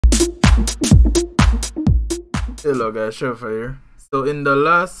Hello guys, Chef here. So in the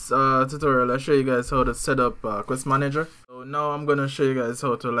last tutorial I showed you guys how to set up quest manager. So now I'm gonna show you guys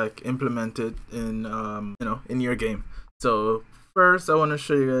how to like implement it in in your game. So first I want to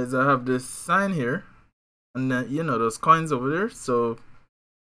show you guys I have this sign here, and then those coins over there. So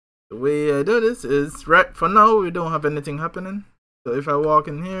the way I do this is, right for now we don't have anything happening. So if I walk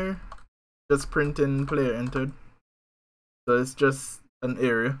in here, just print in player entered. So it's just an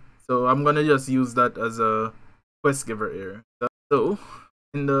area. So I'm gonna just use that as a quest giver area. So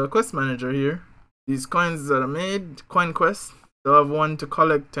in the quest manager here, these coins that I made, coin quest, so I have one to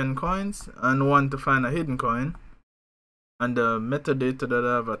collect 10 coins and one to find a hidden coin, and the metadata that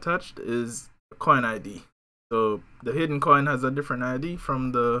I have attached is the coin ID. So the hidden coin has a different ID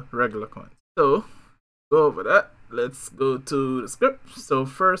from the regular coin. So go over that. Let's go to the script. So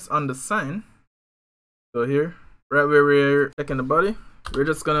first on the sign, so here, right where we're checking the body, we're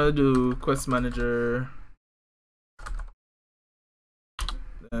just gonna do quest manager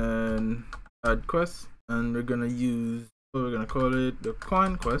and add quest, and we're gonna use what we're gonna call it, the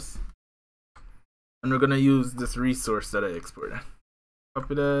coin quest, and we're gonna use this resource that I exported.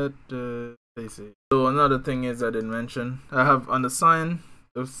 Copy that, paste it. So another thing is I didn't mention, I have on the sign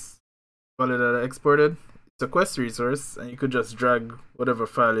this file that I exported. It's a quest resource, and you could just drag whatever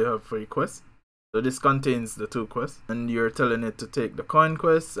file you have for your quest. So this contains the two quests, and you're telling it to take the coin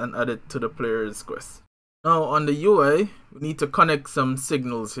quest and add it to the player's quest. Now on the UI, we need to connect some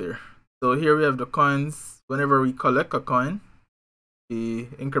signals here. So here we have the coins. Whenever we collect a coin, we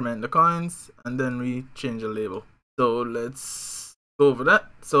increment the coins and then we change the label. So let's go over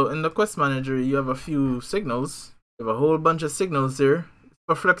that. So in the quest manager, you have a few signals. You have a whole bunch of signals here.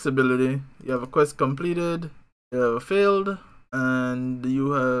 For flexibility, you have a quest completed, you have a failed, and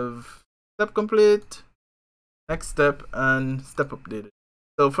you have step complete, next step, and step updated.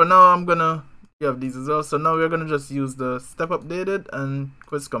 So for now, you have these as well. So now we're gonna just use the step updated and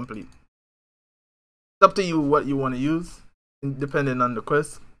quest complete. It's up to you what you want to use, depending on the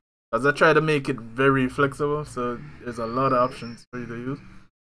quest. As I try to make it very flexible, so there's a lot of options for you to use.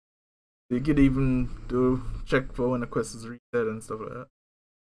 You could even do check for when the quest is reset and stuff like that.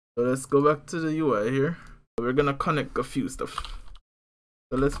 So let's go back to the UI here. So we're gonna connect a few stuff.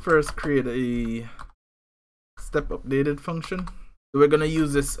 So let's first create a step updated function. So we're gonna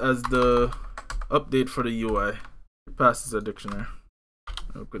use this as the update for the UI. It passes a dictionary.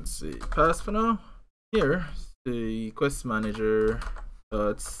 I could say pass for now. Here, the quest manager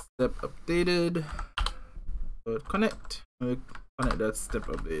step updated connect. We connect that step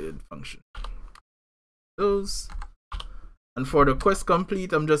updated function. Those, and for the quest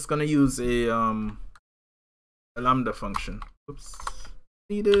complete, I'm just gonna use a lambda function. Oops,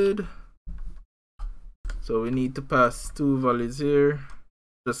 needed. So we need to pass two values here.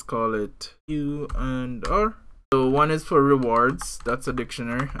 Just call it Q and R. So one is for rewards, that's a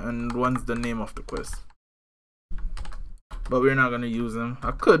dictionary, and one's the name of the quest. But we're not gonna use them.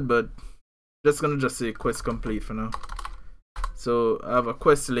 I could, but just gonna say quest complete for now. So I have a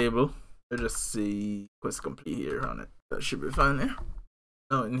quest label. I just say quest complete here on it. That should be fine there.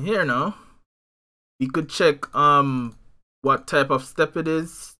 Now in here now, we could check what type of step it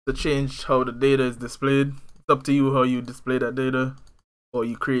is to change how the data is displayed. It's up to you how you display that data, or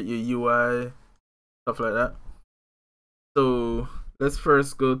you create your UI, stuff like that. So let's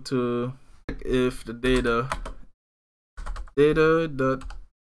first go to check if the data dot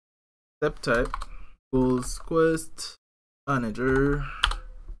step type equals quest manager.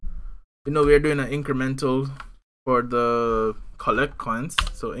 We're doing an incremental for the collect coins,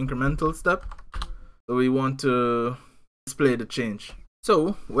 so incremental step. So we want to display the change.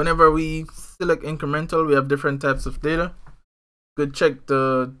 So whenever we select incremental, we have different types of data. You could check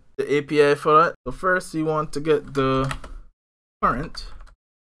the API for that. So first you want to get the current.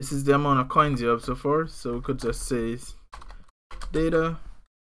 This is the amount of coins you have so far. So we could just say data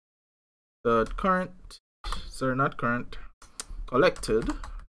dot current, sorry, not current, collected,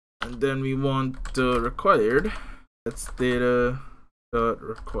 and then we want the required. That's data dot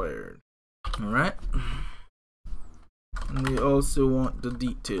required. All right, and we also want the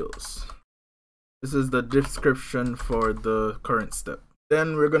details. This is the description for the current step.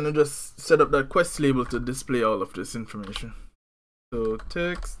 Then we're gonna just set up that quest label to display all of this information. So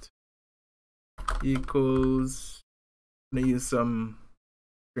text equals, I'm gonna use some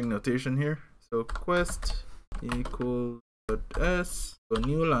string notation here. So quest equals .s, a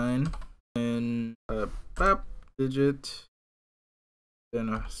new line, and a pap digit, then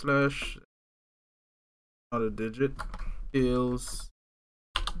a slash, another digit, details,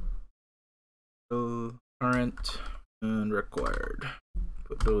 current, and required.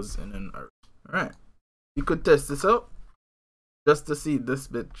 put those in an array. Alright, you could test this out just to see this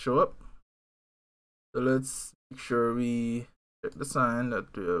bit show up. So let's make sure we check the sign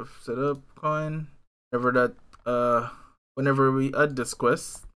that we have set up. Coin. Whenever we add this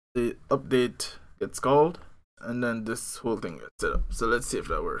quest, the update gets called and then this whole thing gets set up. So let's see if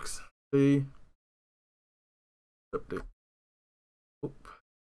that works. Okay. Update. Oop.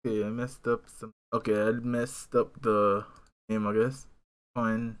 Okay, I messed up some. Okay, I messed up the name, I guess.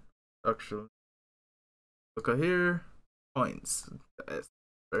 Coin actual. Look at here. Coins. That's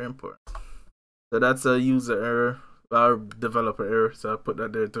very important. So that's a user error, or developer error. So I put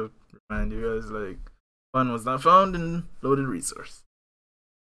that there to remind you guys, like, coin was not found in loaded resource.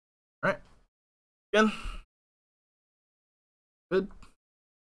 Alright. Again. Good.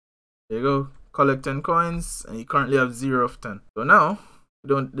 There you go. Collect 10 coins, and you currently have 0 of 10. So now, we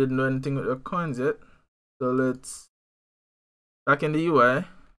didn't do anything with the coins yet. So let's back in the UI.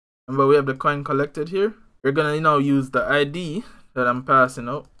 Remember, we have the coin collected here. We're gonna now use the ID that I'm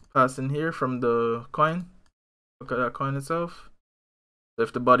passing here from the coin. Look at that coin itself. So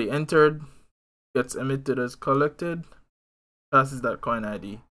if the body entered, gets emitted as collected, passes that coin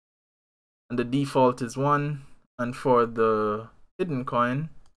ID. And the default is 1. And for the hidden coin,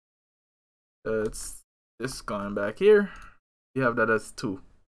 it's this coin back here. You have that as 2.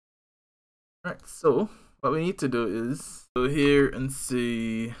 Alright, so what we need to do is go here and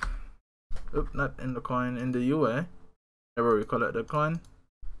see, not in the coin, in the UI, whenever we collect the coin,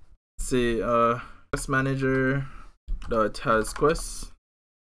 say quest manager dot has quests.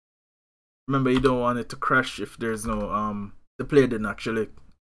 Remember, you don't want it to crash if there's no the player didn't actually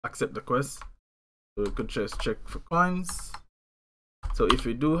accept the quest. So we could just check for coins. So if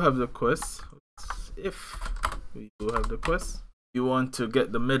we do have the quest, you want to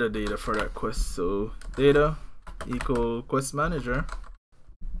get the metadata for that quest. So data equal quest manager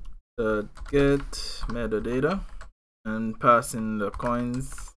get metadata and pass in the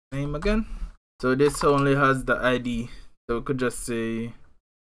coins name again. So this only has the ID. So we could just say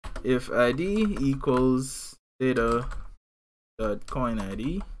if ID equals data dot coin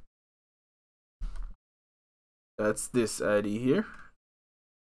ID. That's this ID here.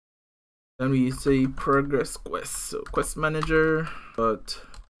 Then we say progress quest. So quest manager dot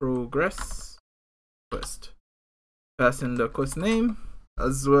progress quest. Pass in the quest name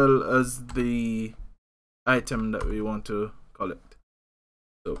as well as the item that we want to collect.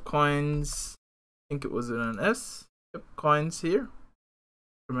 So coins, I think it was in an S. Yep, coins here.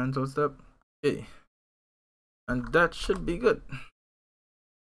 Incremental step. Okay. And that should be good.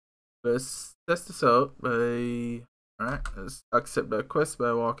 Let's test this out by, alright, let's accept that quest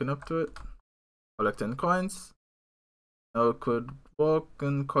by walking up to it. Collect 10 coins. Now we could walk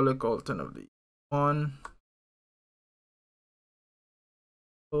and collect all 10 of these. 1,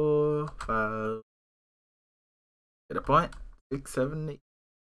 4, 5. Get a point. 6, 7, 8.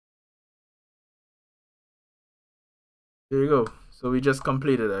 There you go. So we just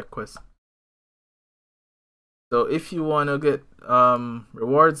completed that quest. So if you want to get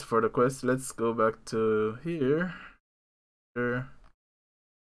rewards for the quest, let's go back to here. Sure.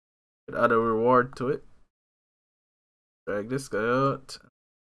 Add a reward to it. Drag this guy out.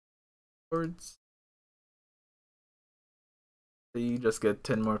 Rewards. So you just get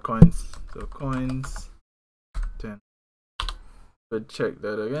 10 more coins. So coins 10. But check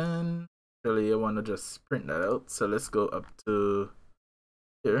that again. Really, I want to just print that out. So let's go up to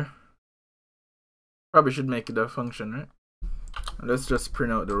here. Probably should make it a function, right? And let's just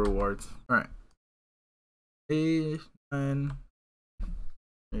print out the rewards. Alright. 8, 9.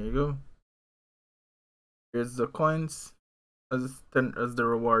 There you go. Here's the coins as the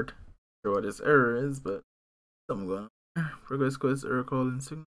reward. I'm not sure what this error is, but something going on. Progress quest error calling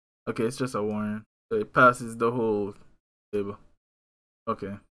signal. Okay, it's just a warning. So it passes the whole table.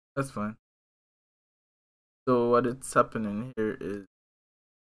 Okay, that's fine. So what it's happening here is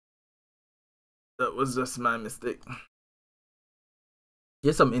that was just my mistake.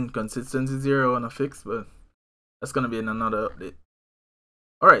 There's some inconsistencies here I want to fix, but that's gonna be in another update.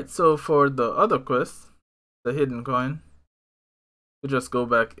 Alright, so for the other quest, the hidden coin, we just go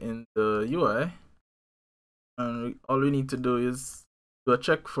back in the UI and all we need to do is do a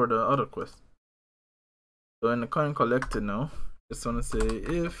check for the other quest. So in the coin collected now, just want to say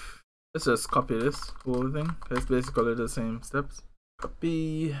if, let's just copy this whole thing. It's basically the same steps.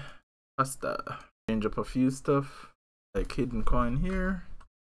 Copy, pasta, change up a few stuff like hidden coin here.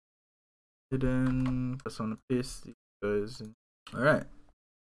 Hidden, just want to paste these guys in. Alright.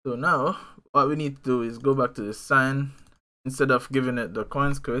 So now, what we need to do is go back to the sign. Instead of giving it the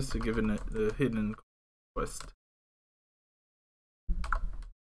coins quest, we're giving it the hidden quest.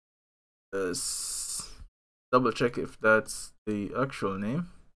 double check if that's the actual name,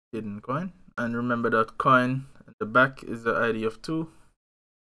 hidden coin. And remember that coin at the back is the ID of 2.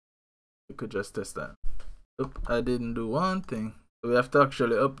 You could just test that. Oop, I didn't do one thing. So we have to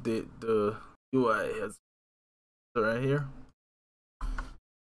actually update the UI as so right here.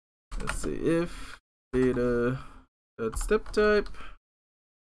 Let's see if data step type,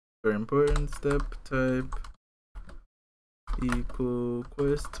 very important, step type equal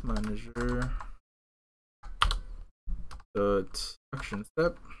quest manager dot action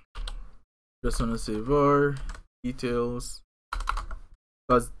step. Just want to say var details,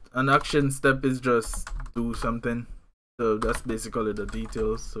 because an action step is just do something, so that's basically the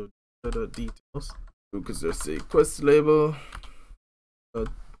details. So the details, you could just say quest label dot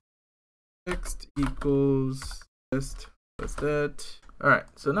text equals test. That's that. All right,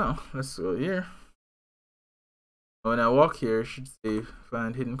 so now let's go here. When I walk here, it should say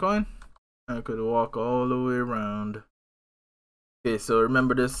find hidden coin. I could walk all the way around. Okay, so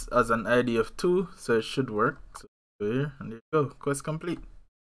remember this as an ID of 2, so it should work. So go here, and there you go, quest complete.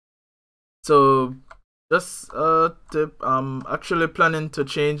 So just a tip, I'm actually planning to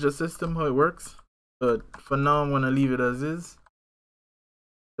change the system, how it works, but for now I'm gonna leave it as is.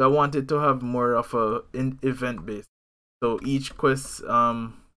 So I want it to have more of a event based. So each quest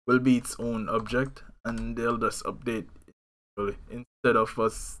will be its own object, and they'll just update really, instead of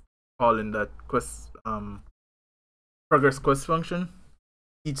us calling that quest progress quest function.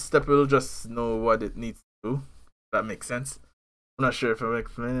 Each step will just know what it needs to do. That makes sense. I'm not sure if I'm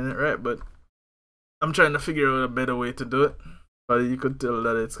explaining it right, but I'm trying to figure out a better way to do it. But you could tell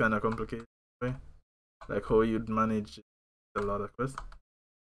that it's kind of complicated, right? Like how you'd manage a lot of quests.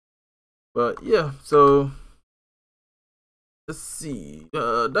 But yeah, so let's see.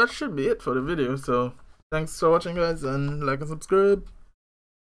 That should be it for the video. So thanks for watching, guys, and like and subscribe.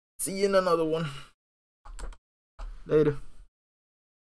 See you in another one. Later.